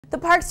The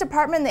Parks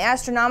Department and the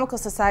Astronomical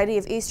Society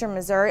of Eastern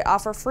Missouri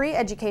offer free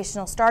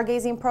educational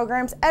stargazing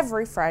programs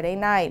every Friday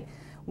night.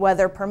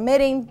 Weather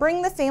permitting,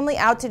 bring the family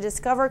out to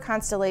discover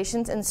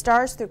constellations and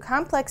stars through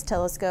complex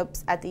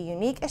telescopes at the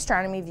unique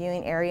Astronomy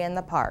Viewing Area in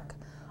the park.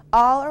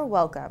 All are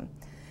welcome.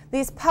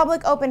 These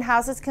public open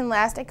houses can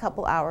last a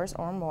couple hours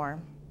or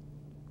more.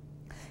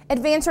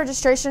 Advanced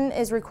registration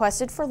is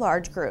requested for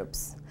large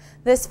groups.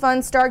 This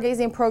fun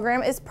stargazing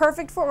program is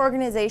perfect for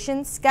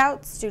organizations,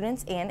 scouts,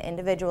 students, and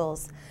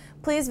individuals.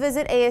 Please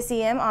visit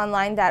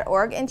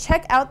asemonline.org and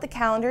check out the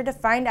calendar to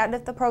find out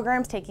if the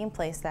program is taking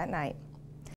place that night.